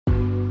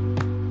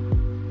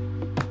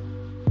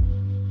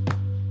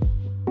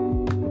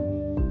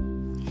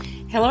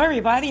Hello,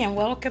 everybody, and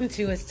welcome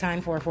to It's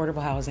Time for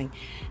Affordable Housing.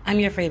 I'm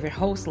your favorite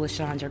host,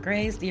 LaShondra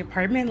Grace, the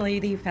apartment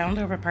lady,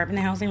 founder of Apartment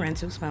Housing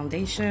Rentals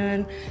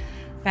Foundation,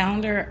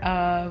 founder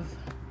of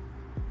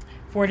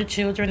For the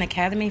Children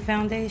Academy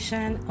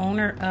Foundation,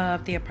 owner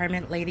of the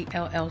Apartment Lady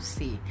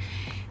LLC.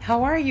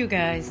 How are you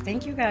guys?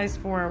 Thank you guys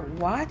for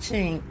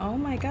watching. Oh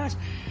my gosh,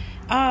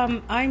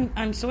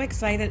 I'm so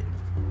excited.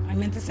 I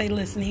meant to say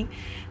listening.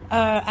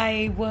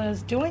 I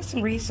was doing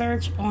some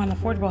research on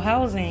affordable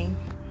housing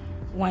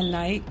one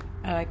night.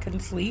 I couldn't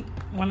sleep,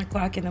 1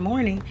 o'clock in the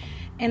morning,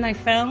 and I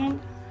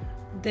found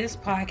this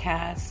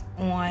podcast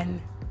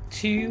on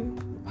two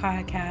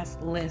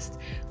podcast lists.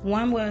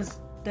 One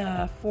was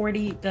the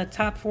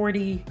top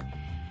 40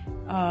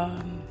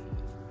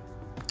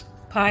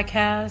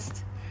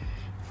 podcast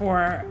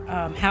for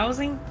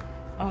housing.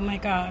 Oh my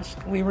gosh,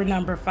 we were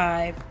number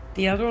 5.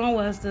 The other one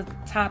was the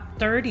top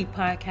 30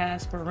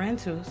 podcast for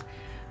rentals.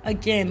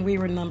 Again, we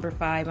were number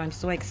 5. I'm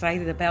so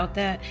excited about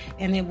that,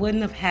 and it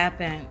wouldn't have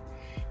happened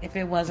if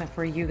it wasn't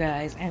for you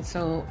guys. And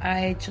so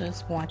I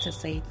just want to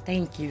say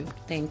thank you.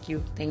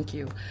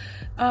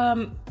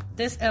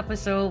 This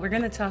episode, we're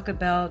going to talk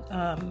about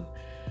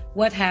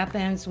what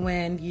happens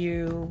when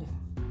you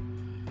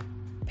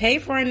pay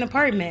for an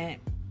apartment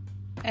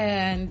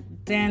and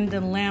then the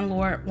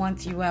landlord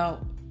wants you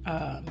out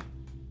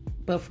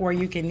before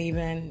you can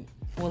even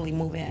fully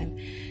move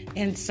in.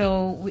 And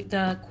so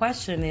the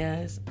question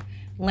is,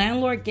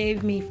 landlord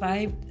gave me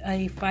a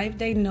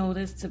 5-day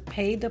notice to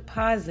pay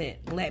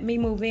deposit, let me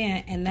move in,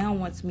 and now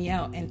wants me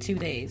out in 2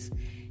 days.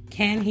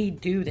 Can he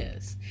do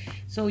this?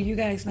 So you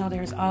guys know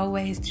there's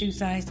always two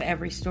sides to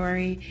every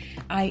story.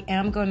 I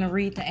am going to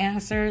read the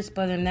answers,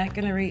 but I'm not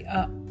going to read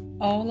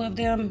all of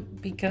them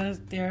because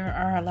there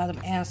are a lot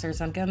of answers.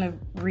 I'm going to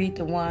read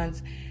the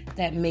ones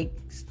that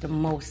makes the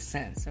most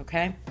sense,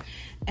 okay?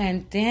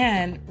 And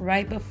then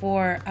right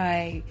before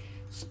I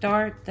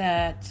start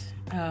that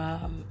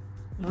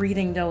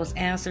reading those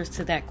answers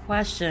to that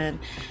question,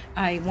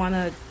 I want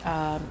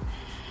to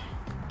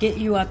get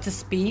you up to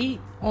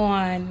speed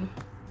on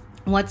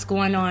what's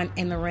going on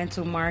in the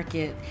rental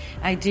market.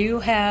 I do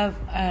have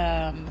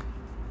a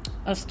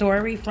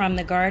story from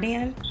The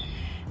Guardian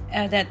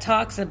that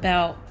talks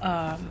about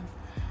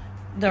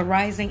the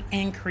rising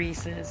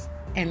increases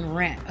in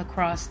rent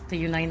across the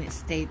United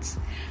States.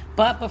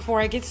 But before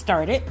I get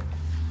started,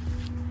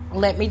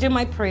 let me do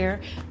my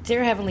prayer.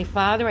 Dear Heavenly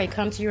Father, I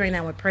come to you right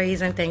now with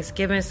praise and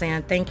thanksgiving,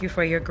 saying thank you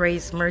for your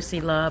grace, mercy,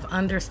 love,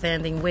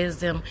 understanding,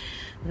 wisdom,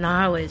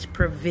 knowledge,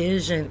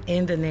 provision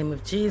in the name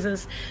of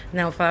Jesus.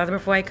 Now, Father,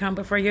 before I come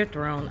before your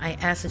throne, I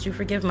ask that you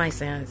forgive my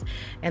sins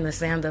and the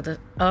sins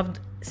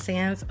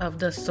of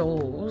the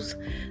souls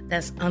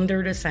that's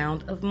under the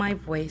sound of my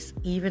voice,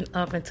 even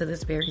up until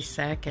this very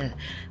second.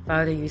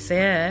 Father, you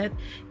said,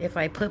 if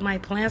I put my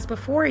plans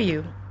before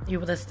you, you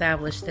will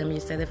establish them. You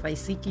said, if I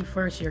seek you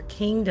first, your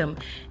kingdom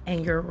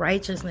and your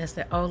righteousness,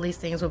 that all these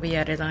things will be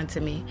added unto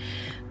me.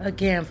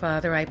 Again,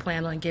 Father, I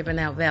plan on giving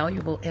out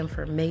valuable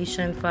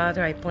information.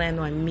 Father, I plan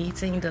on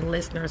meeting the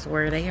listeners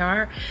where they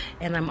are,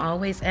 and I'm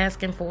always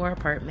asking for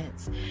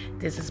apartments.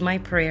 This is my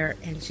prayer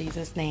in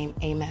Jesus' name.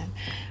 Amen.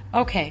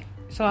 Okay,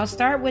 so I'll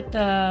start with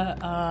the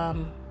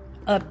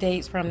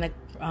updates from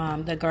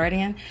the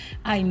Guardian.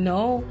 I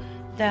know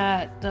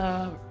that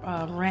the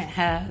rent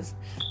has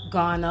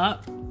gone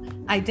up.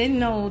 I didn't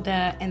know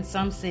that in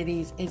some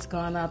cities it's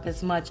gone up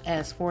as much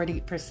as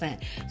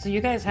 40%. So you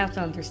guys have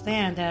to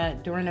understand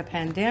that during the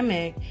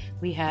pandemic,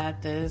 we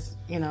had this,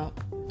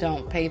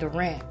 don't pay the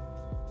rent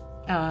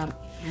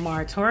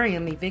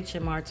moratorium,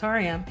 eviction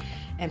moratorium,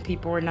 and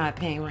people were not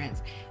paying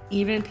rents.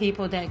 Even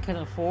people that could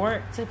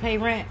afford to pay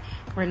rent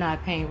were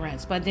not paying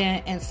rents. But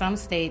then in some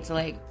states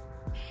like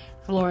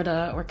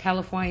Florida or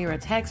California or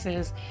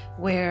Texas,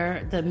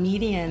 where the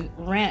median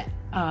rent,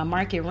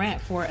 market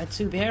rent for a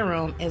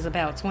 2-bedroom is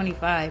about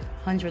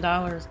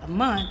 $2,500 a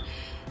month,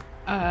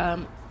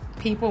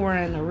 people were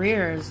in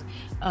arrears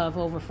of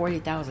over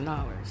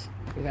 $40,000,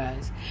 you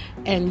guys.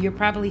 And you're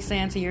probably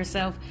saying to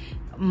yourself,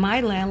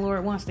 my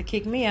landlord wants to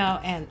kick me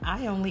out and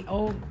I only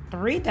owe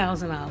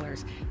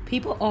 $3,000.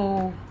 People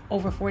owe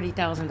over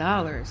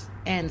 $40,000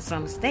 in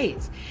some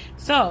states.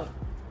 So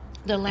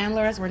the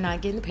landlords were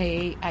not getting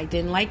paid. I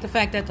didn't like the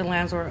fact that the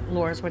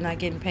landlords were not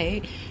getting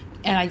paid.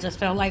 And I just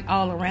felt like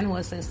all the rental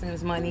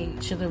assistance money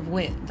should have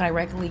went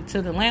directly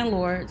to the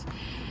landlords.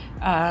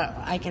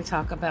 I can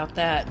talk about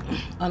that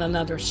on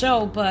another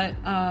show. But,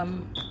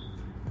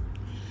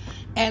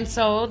 and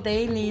so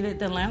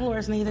the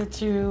landlords needed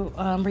to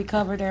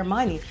recover their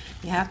money.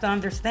 You have to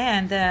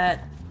understand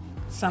that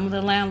some of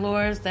the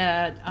landlords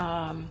that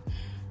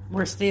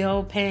were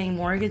still paying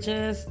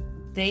mortgages,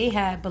 they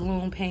had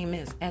balloon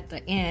payments at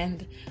the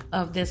end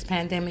of this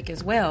pandemic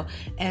as well.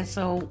 And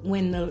so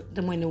when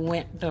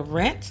the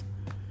rent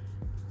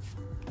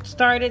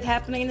started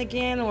happening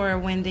again, or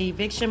when the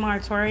eviction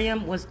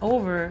moratorium was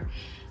over,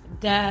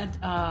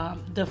 that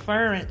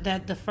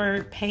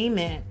deferred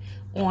payment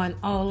on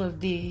all of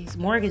these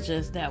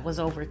mortgages that was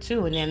over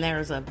two, and then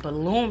there's a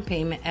balloon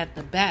payment at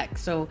the back.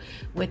 So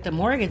with the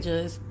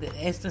mortgages,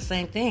 it's the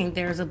same thing.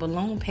 There's a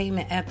balloon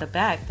payment at the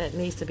back that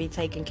needs to be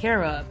taken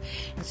care of.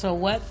 And so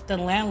what the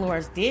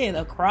landlords did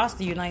across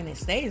the United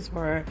States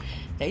were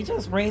they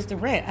just raised the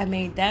rent. I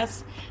mean,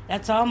 that's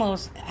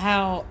almost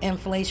how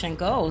inflation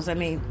goes. I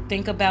mean,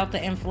 think about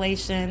the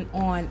inflation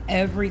on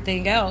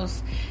everything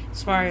else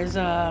as far as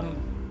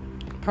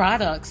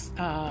products,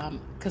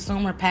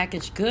 consumer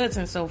packaged goods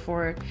and so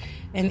forth,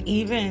 and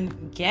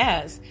even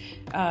gas.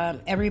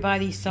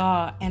 Everybody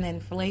saw an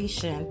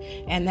inflation,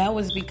 and that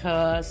was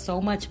because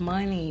so much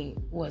money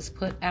was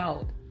put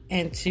out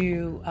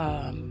into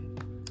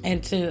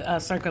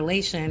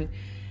circulation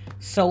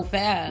so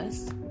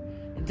fast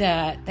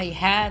that they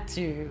had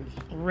to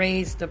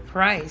raise the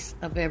price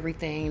of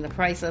everything, the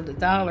price of the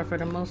dollar for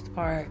the most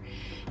part,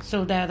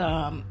 so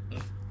that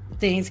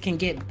things can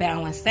get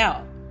balanced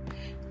out.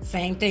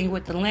 Same thing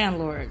with the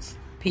landlords.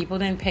 People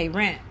didn't pay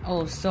rent,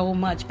 so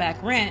much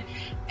back rent,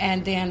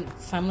 and then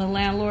some of the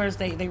landlords,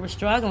 they were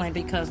struggling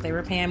because they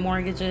were paying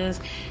mortgages.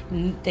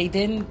 They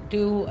didn't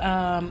do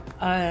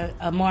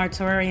a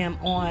moratorium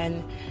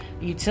on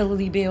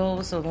utility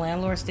bills, so the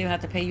landlords still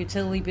have to pay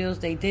utility bills.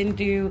 They didn't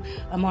do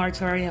a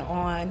moratorium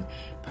on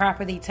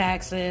property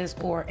taxes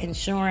or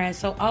insurance,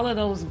 so all of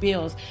those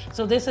bills.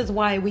 So this is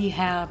why we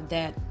have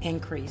that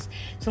increase.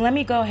 So let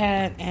me go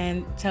ahead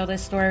and tell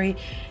this story.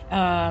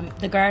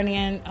 The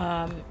Guardian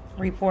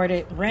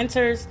reported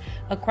renters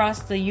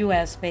across the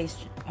U.S. faced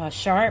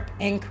sharp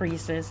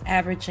increases,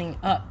 averaging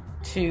up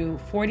to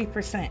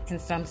 40% in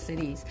some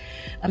cities.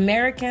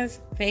 Americans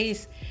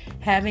face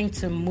having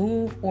to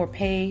move or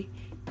pay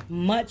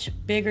much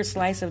bigger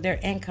slice of their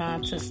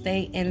income to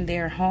stay in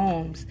their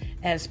homes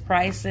as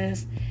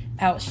prices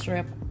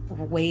outstrip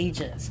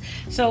wages.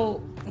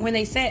 So when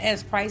they said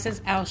as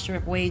prices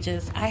outstrip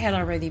wages, I had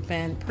already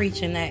been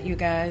preaching that, you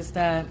guys,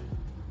 that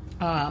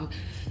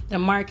the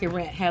market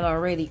rent had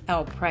already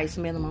outpriced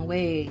minimum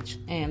wage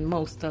in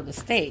most of the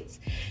states.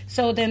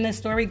 So then the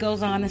story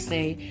goes on to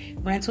say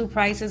rental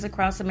prices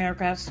across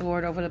America have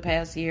soared over the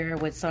past year,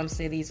 with some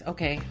cities,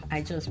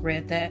 I just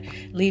read that,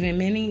 leaving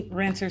many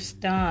renters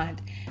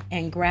stunned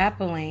and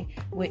grappling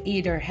with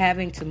either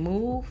having to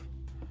move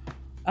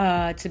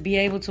to be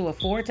able to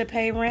afford to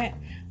pay rent,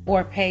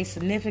 or pay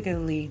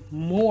significantly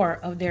more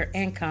of their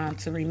income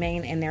to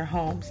remain in their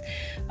homes.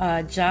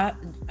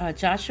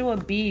 Joshua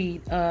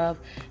Bede of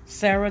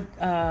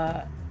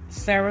Sarasota,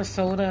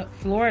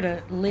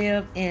 Florida,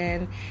 lived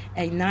in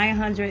a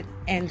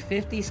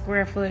 950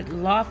 square foot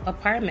loft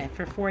apartment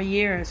for 4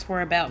 years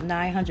for about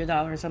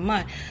 $900 a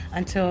month,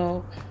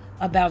 until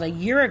about a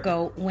year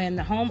ago when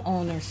the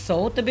homeowner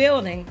sold the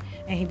building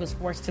and he was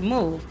forced to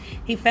move.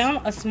 He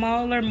found a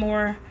smaller,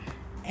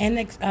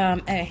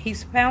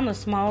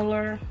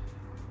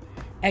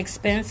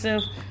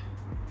 expensive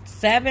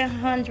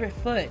 700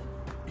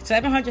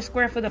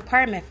 square foot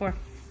apartment for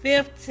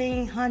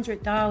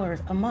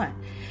 $1,500 a month.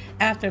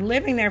 After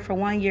living there for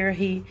 1 year,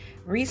 he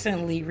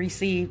recently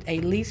received a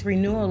lease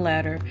renewal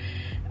letter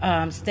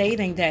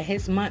stating that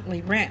his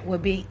monthly rent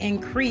would be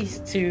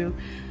increased to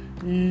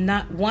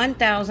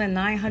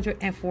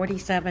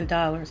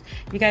 $1,947.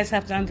 You guys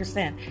have to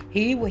understand,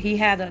 he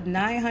had a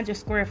 900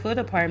 square foot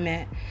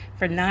apartment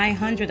for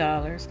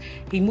 $900.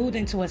 He moved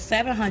into a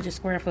 700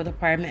 square foot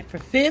apartment for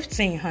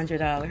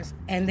 $1,500,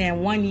 and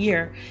then 1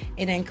 year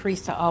it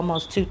increased to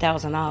almost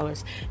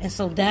 $2,000. And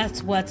so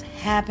that's what's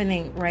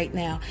happening right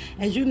now.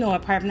 As you know,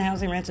 Apartment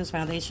Housing Renters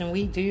Foundation,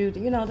 we do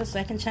the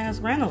second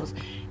chance rentals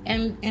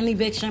and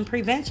eviction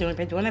prevention. We've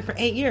been doing it for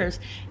 8 years,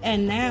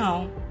 and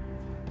now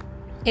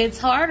it's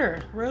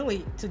harder,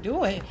 really, to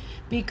do it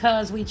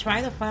because we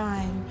try to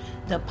find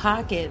the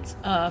pockets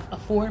of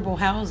affordable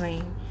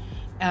housing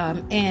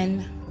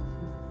in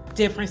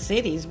different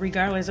cities,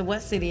 regardless of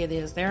what city it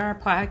is. There are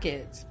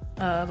pockets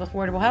of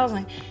affordable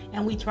housing,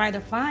 and we try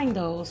to find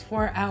those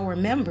for our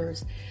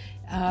members.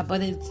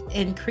 But it's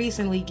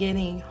increasingly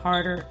getting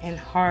harder and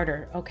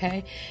harder,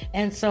 okay?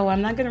 And so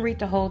I'm not going to read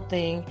the whole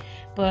thing,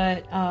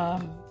 but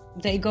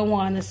they go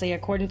on to say,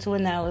 according to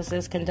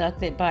analysis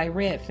conducted by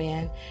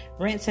Redfin,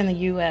 rents in the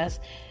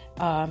U.S.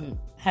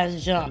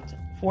 Has jumped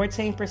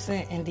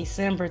 14% in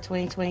December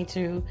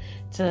 2022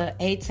 to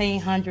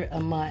 $1,800 a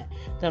month,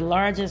 the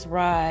largest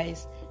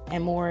rise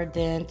in more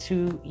than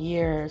 2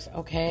 years.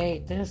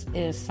 Okay, this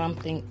is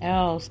something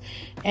else.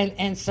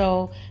 And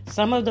so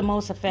some of the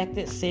most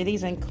affected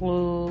cities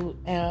included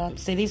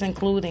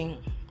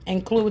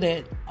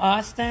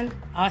Austin,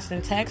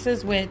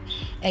 Texas, with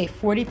a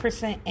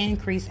 40%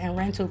 increase in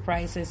rental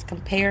prices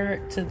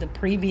compared to the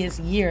previous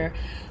year.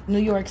 New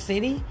York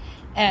City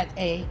at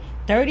a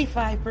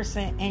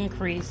 35%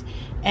 increase,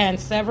 and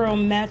several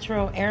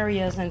metro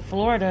areas in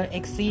Florida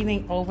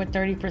exceeding over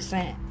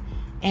 30%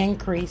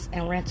 increase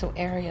in rental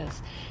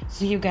areas.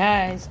 So you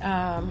guys,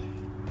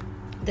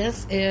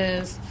 this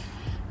is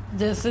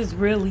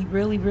really,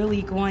 really,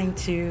 really going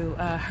to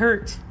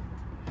hurt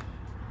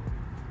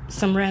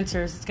some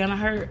renters. It's going to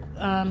hurt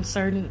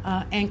certain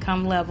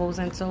income levels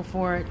and so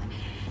forth.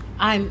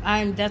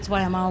 That's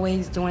why I'm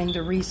always doing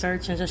the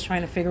research and just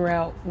trying to figure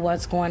out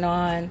what's going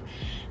on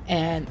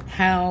and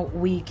how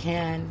we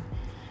can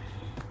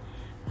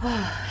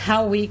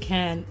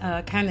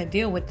kind of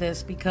deal with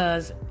this,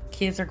 because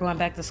kids are going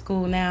back to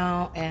school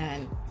now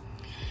and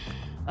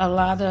a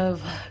lot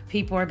of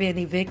people are being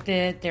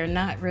evicted. They're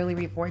not really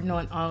reporting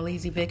on all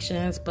these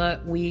evictions,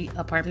 but we,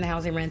 Apartment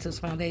Housing Rentals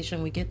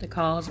Foundation, we get the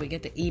calls, we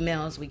get the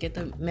emails, we get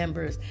the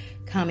members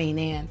coming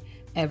in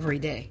every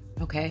day.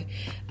 Okay,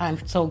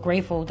 I'm so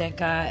grateful that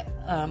God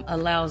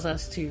allows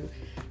us to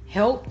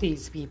help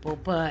these people.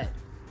 But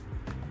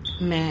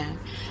man,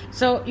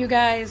 so you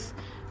guys,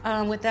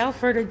 without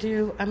further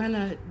ado, I'm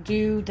gonna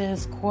do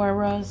this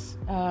Quora's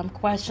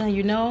question.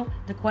 You know,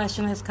 the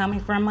question is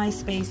coming from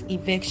MySpace,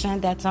 eviction.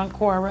 That's on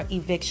Quora,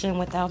 eviction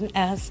without an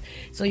S.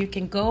 So you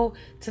can go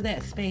to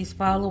that space,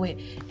 follow it,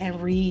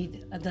 and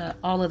read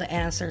all of the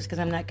answers, because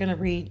I'm not gonna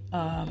read.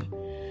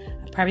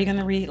 I'm probably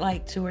gonna read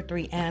like 2 or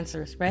 3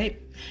 answers,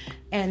 right?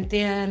 And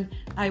then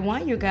I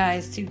want you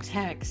guys to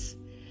text.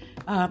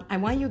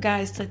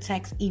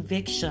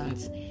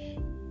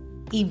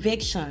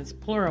 Evictions,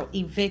 plural,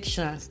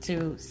 evictions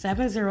to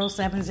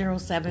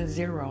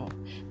 707070,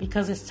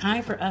 because it's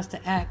time for us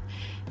to act.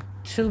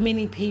 Too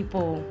many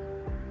people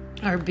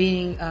are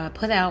being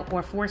put out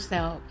or forced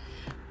out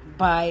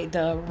by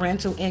the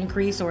rental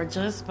increase or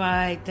just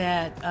by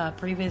that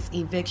previous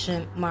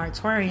eviction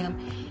moratorium.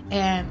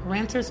 And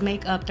renters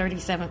make up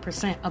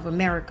 37% of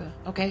America,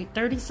 okay?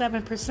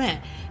 37%.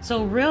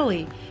 So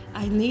really,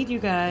 I need you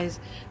guys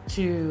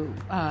to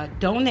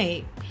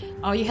donate.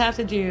 All you have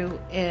to do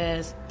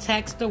is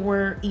text the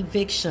word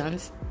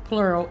evictions,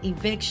 plural,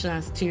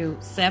 evictions, to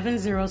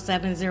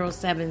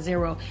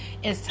 707070.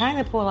 It's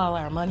time to pull all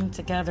our money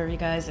together, you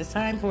guys. It's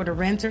time for the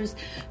renters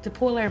to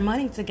pull our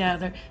money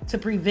together to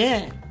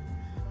prevent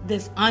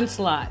this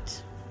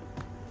onslaught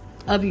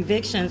of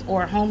evictions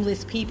or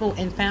homeless people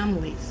and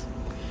families.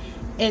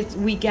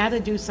 We got to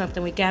do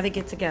something. We got to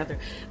get together.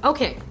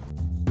 Okay.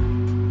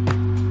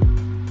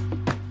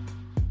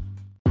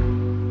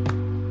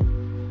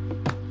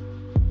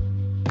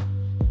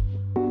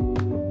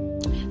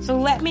 So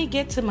let me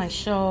get to my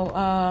show.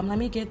 Let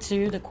me get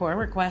to the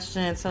Quora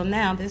question. So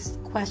now this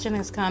question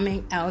is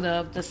coming out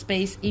of the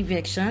space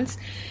evictions,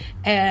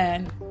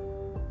 and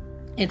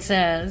it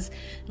says,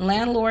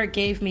 landlord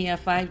gave me a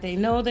 5-day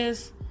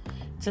notice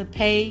to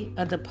pay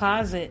a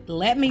deposit.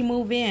 Let me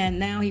move in.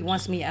 Now he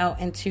wants me out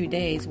in 2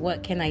 days.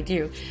 What can I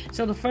do?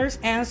 So the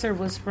first answer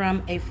was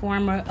from a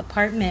former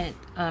apartment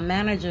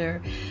manager.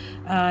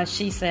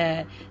 She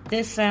said,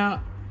 this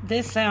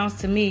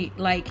sounds to me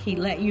like he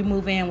let you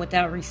move in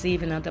without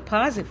receiving a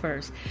deposit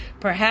first.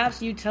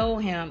 Perhaps you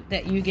told him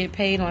that you get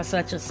paid on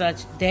such and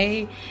such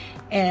day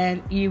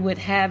and you would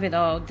have it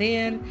all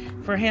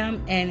then for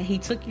him, and he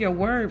took your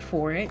word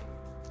for it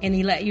and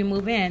he let you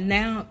move in.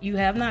 Now you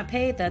have not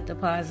paid that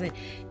deposit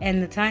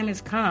and the time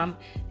has come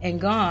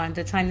and gone,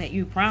 the time that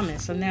you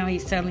promised. So now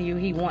he's telling you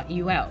he want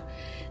you out.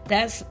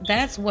 That's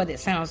what it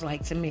sounds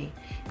like to me.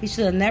 He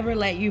should have never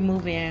let you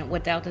move in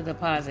without the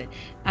deposit.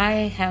 I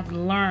have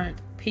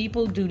learned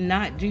people do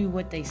not do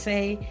what they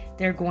say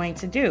they're going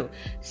to do.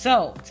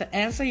 So to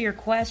answer your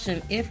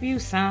question, if you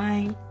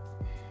sign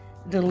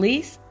the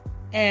lease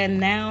and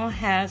now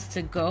has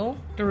to go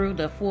through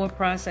the full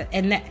process,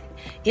 and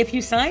if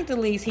you signed the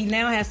lease, he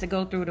now has to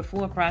go through the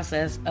full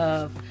process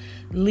of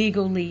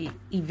legally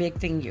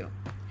evicting you.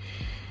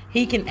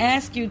 He can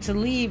ask you to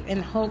leave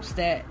in hopes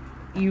that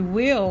you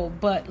will,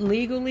 but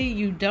legally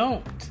you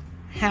don't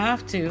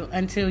have to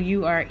until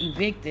you are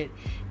evicted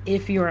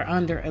if you are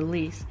under a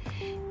lease.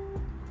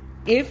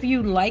 If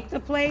you like the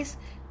place,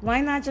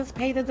 why not just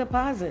pay the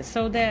deposit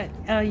so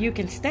that you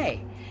can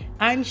stay?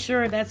 I'm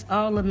sure that's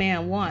all the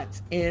man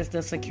wants is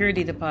the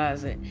security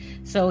deposit,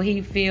 so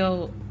he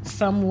feel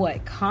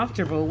somewhat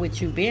comfortable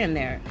with you being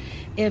there.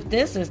 If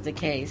this is the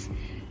case,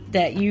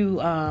 that you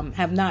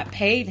have not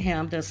paid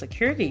him the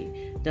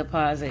security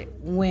deposit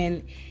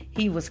when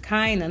he was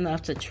kind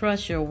enough to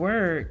trust your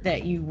word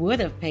that you would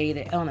have paid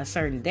it on a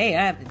certain day,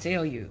 I have to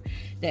tell you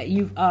that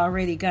you've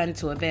already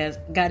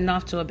gotten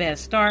off to a bad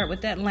start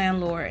with that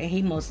landlord, and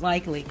he most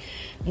likely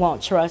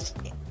won't trust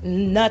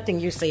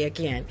nothing you say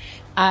again.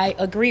 I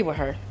agree with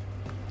her.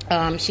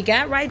 She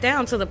got right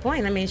down to the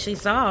point. I mean, she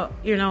saw,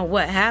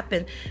 what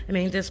happened. I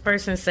mean, this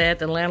person said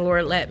the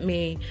landlord let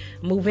me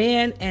move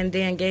in and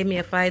then gave me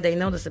a 5-day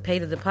notice to pay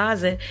the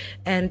deposit.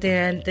 And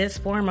then this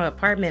former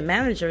apartment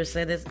manager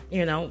said,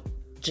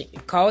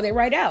 called it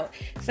right out.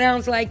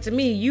 Sounds like to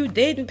me you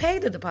didn't pay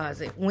the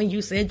deposit when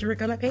you said you were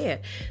going to pay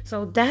it.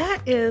 So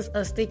that is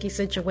a sticky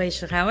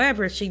situation.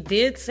 However, she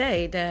did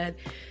say that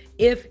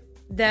if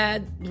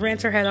that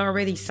renter had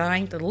already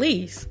signed the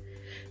lease,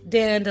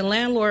 then the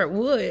landlord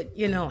would,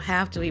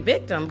 have to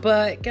evict them.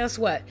 But guess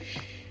what?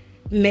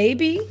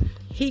 Maybe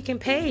he can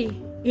pay,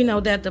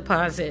 that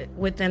deposit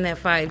within that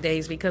 5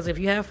 days, because if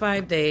you have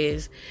 5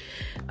 days,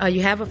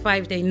 you have a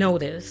 5-day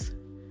notice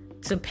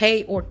to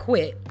pay or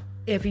quit.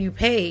 If you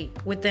pay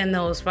within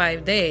those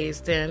 5 days,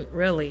 then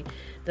really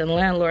the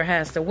landlord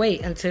has to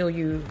wait until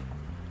you're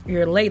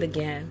late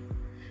again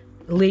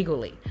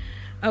legally.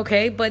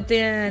 Okay, but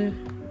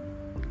then,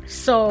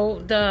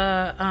 so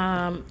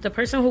the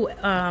person who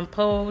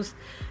posed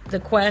the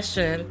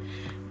question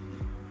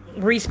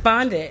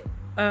responded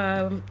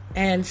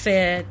and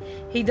said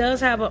he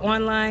does have an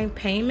online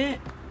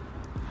payment.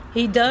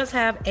 He does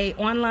have a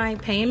online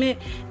payment.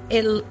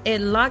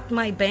 It locked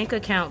my bank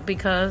account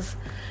because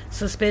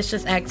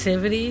suspicious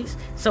activities.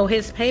 So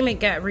his payment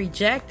got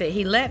rejected.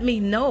 He let me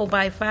know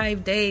by the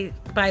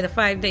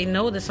 5-day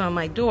notice on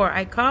my door.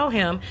 I called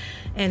him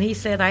and he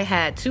said I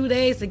had 2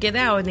 days to get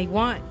out and he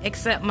won't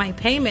accept my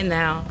payment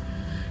now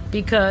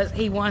because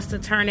he wants to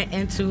turn it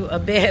into a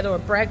bed or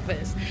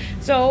breakfast.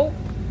 So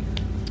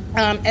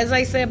as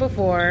I said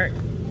before,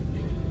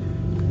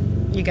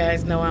 you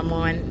guys know I'm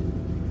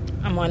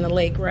on the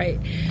lake, right?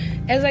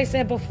 As I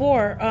said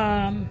before,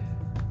 that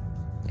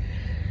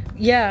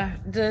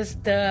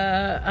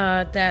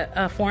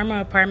former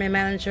apartment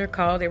manager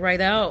called it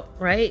right out,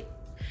 right?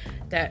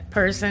 That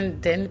person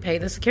didn't pay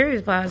the security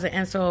deposit,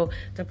 and so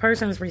the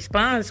person's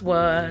response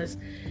was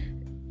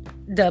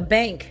the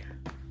bank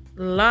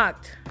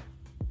locked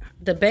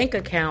the bank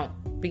account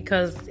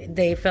because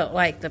they felt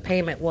like the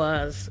payment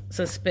was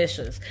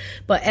suspicious.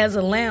 But as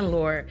a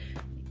landlord,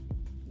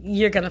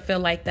 you're going to feel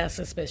like that's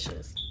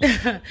suspicious,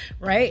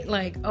 right?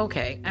 Like,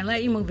 okay, I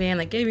let you move in,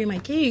 I gave you my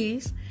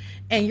keys,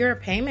 and your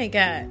payment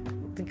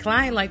got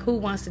declined. Like, who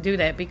wants to do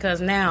that? Because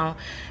now,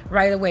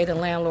 right away, the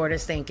landlord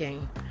is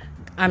thinking,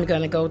 I'm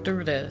going to go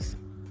through this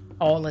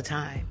all the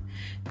time.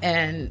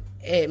 And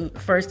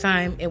first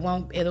time,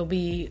 it'll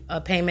be a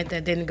payment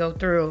that didn't go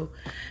through.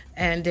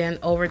 And then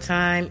over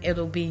time,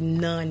 it'll be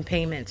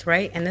non-payments,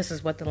 right? And this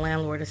is what the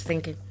landlord is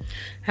thinking.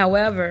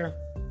 However,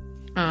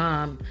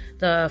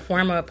 the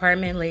former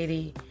apartment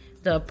lady,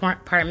 the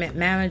apartment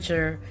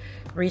manager,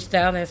 reached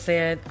out and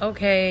said,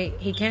 okay,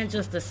 he can't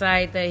just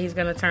decide that he's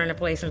going to turn the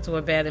place into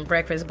a bed and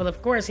breakfast. But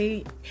of course,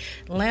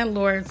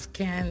 landlords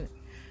can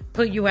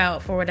put you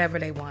out for whatever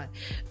they want.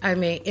 I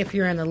mean, if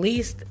you're in a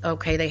lease,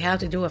 okay, they have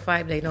to do a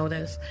 5-day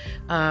notice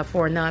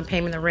for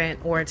non-payment of rent,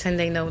 or a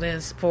 10-day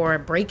notice for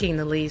breaking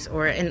the lease,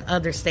 or in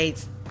other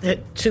states,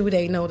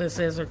 2-day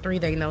notices or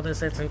 3-day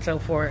notices and so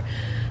forth.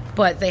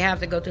 But they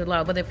have to go through the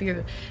law. But if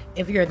you're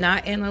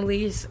not in a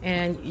lease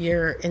and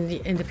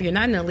if you're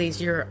not in a lease,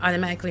 you're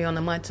automatically on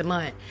the month to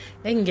month.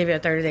 They can give you a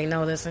 30-day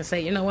notice and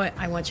say, you know what,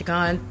 I want you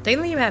gone. They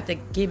don't even have to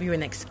give you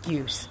an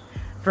excuse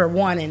for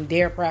wanting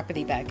their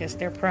property back. It's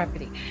their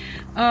property.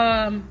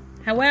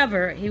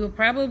 However, he will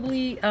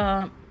probably.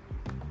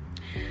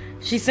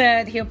 She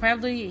said,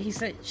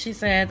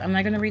 I'm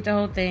not going to read the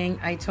whole thing.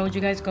 I told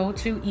you guys, go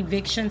to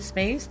eviction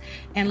space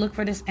and look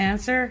for this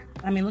answer.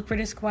 Look for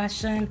this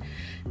question.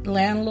 The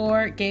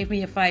landlord gave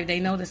me a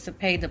 5-day notice to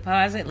pay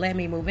deposit, let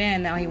me move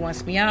in. Now he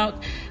wants me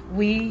out.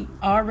 We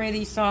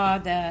already saw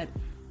that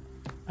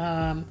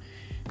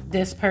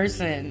this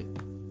person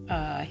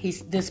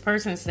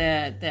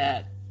said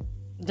that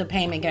the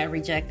payment got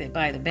rejected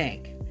by the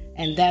bank.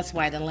 And that's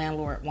why the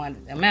landlord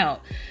wanted them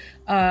out.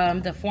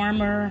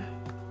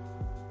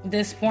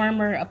 This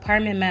former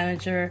apartment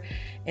manager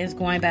is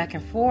going back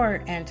and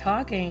forth and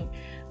talking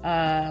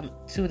to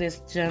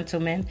this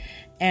gentleman.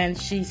 And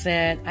she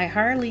said, I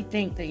hardly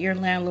think that your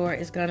landlord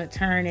is going to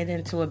turn it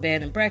into a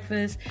bed and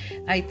breakfast.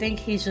 I think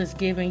he's just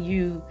giving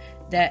you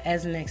that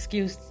as an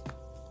excuse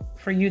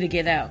for you to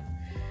get out.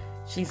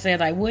 She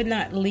said, I would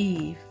not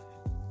leave.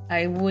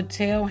 I would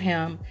tell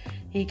him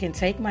he can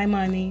take my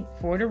money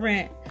for the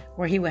rent,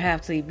 or he would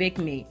have to evict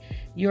me.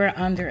 You're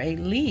under a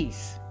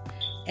lease,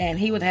 and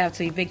he would have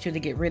to evict you to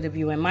get rid of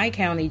you. And my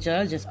county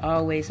judges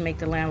always make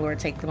the landlord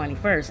take the money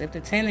first. If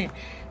the tenant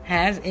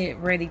has it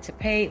ready to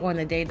pay on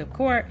the date of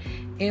court,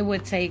 it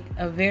would take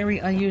a very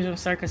unusual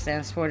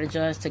circumstance for the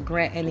judge to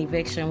grant an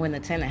eviction when the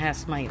tenant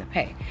has money to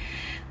pay.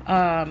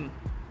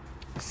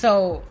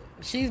 So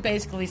she's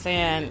basically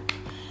saying,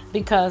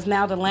 because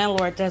now the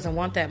landlord doesn't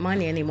want that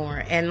money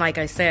anymore. And like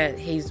I said,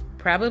 he's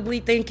probably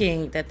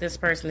thinking that this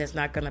person is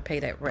not going to pay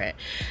that rent.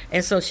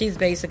 And so she's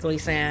basically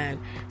saying,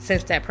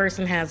 since that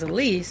person has a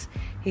lease,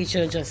 he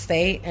should just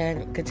stay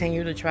and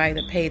continue to try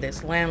to pay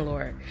this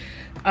landlord.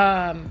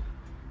 You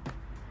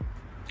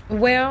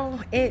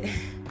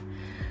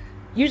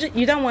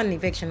don't want an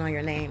eviction on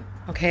your name,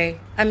 okay?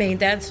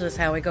 That's just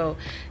how it goes.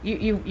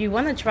 You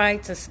want to try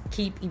to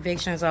keep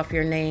evictions off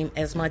your name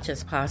as much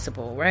as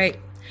possible, right?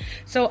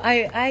 So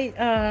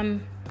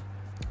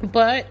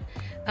but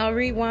I'll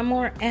read one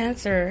more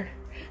answer,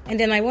 and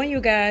then I want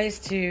you guys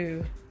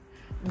to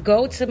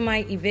go to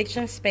my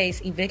eviction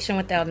space, eviction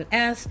without an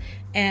S,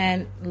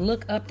 and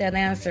look up that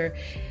answer.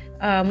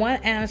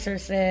 One answer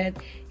said,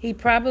 he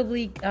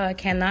probably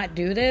cannot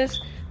do this,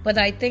 but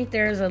I think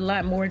there's a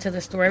lot more to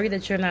the story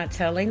that you're not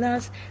telling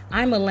us.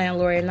 I'm a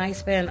landlord, and I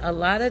spend a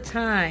lot of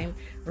time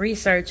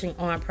researching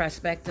on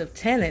prospective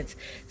tenants.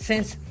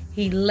 Since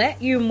he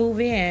let you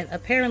move in,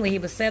 apparently he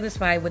was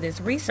satisfied with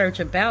his research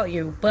about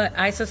you, but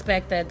I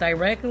suspect that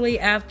directly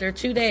after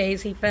 2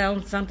 days, he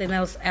found something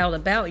else out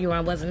about you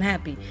and wasn't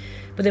happy.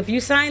 But if you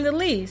signed the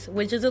lease,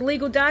 which is a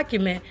legal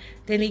document,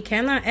 then he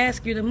cannot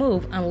ask you to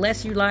move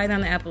unless you lied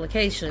on the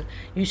application.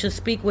 You should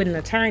speak with an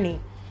attorney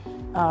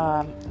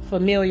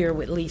familiar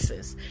with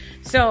leases.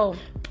 So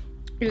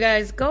you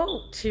guys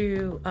go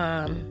to,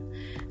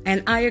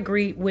 and I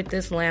agree with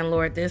this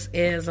landlord. This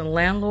is a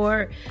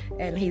landlord,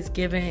 and he's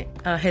giving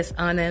his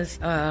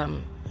honest,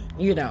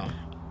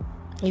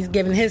 he's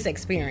giving his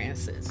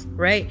experiences,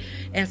 right?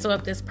 And so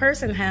if this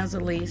person has a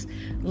lease,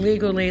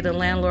 legally the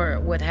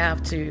landlord would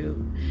have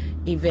to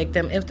evict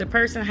them if the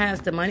person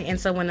has the money. And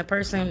so when the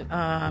person,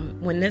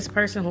 when this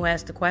person who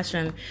asked the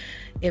question,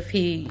 if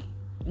he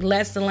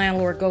lets the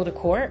landlord go to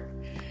court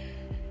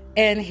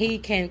and he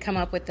can come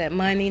up with that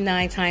money,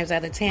 9 times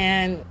out of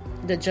 10,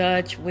 the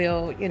judge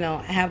will,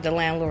 have the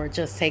landlord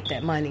just take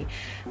that money.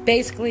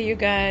 Basically, you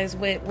guys,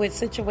 with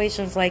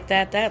situations like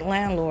that, that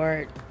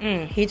landlord,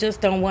 he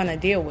just don't want to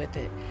deal with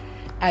it.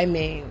 I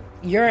mean,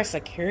 your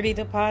security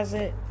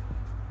deposit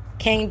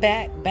came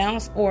back,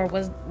 bounced, or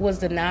was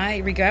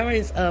denied,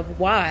 regardless of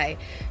why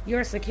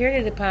your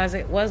security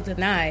deposit was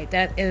denied.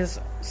 That is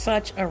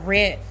such a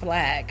red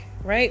flag,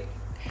 right?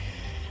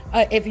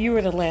 If you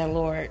were the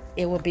landlord,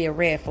 it would be a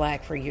red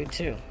flag for you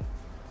too.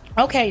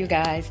 Okay, you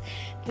guys,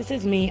 this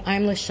is me.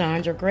 I'm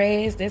LaShondra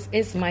Graves. This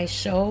is my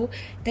show.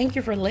 Thank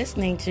you for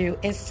listening to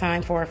It's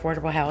Time for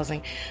Affordable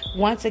Housing.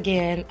 Once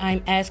again,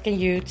 I'm asking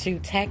you to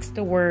text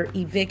the word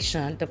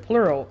eviction, the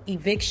plural,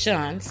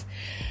 evictions,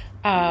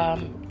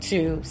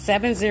 to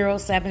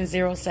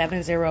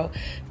 707070.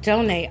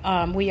 Donate.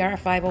 We are a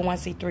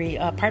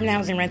 501c3. Apartment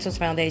Housing Rentals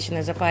Foundation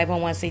is a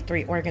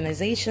 501c3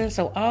 organization,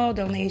 so all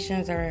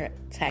donations are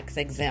tax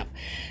exempt.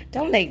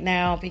 Donate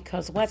now,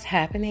 because what's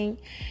happening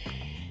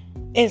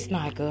is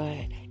not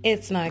good.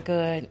 It's not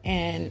good,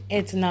 and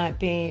it's not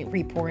being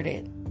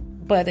reported,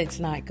 but it's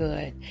not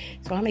good.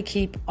 So I'm going to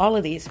keep all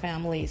of these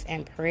families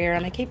in prayer. I'm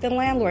going to keep the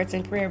landlords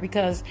in prayer,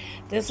 because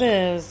this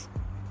is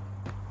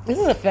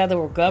a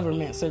federal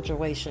government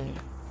situation,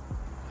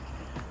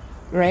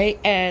 right?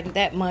 And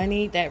that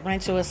money, that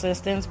rental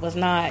assistance, was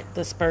not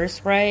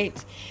dispersed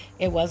right.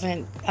 It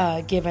wasn't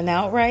given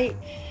out right.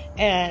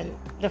 And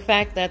the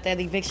fact that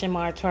eviction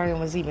moratorium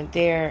was even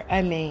there,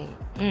 I mean,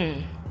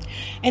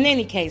 In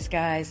any case,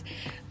 guys,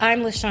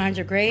 I'm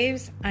LaShondra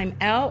Graves. I'm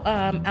out.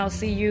 I'll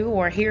see you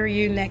or hear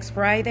you next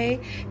Friday.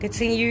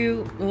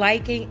 Continue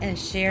liking and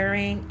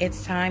sharing.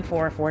 It's time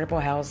for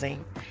affordable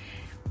housing.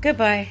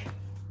 Goodbye.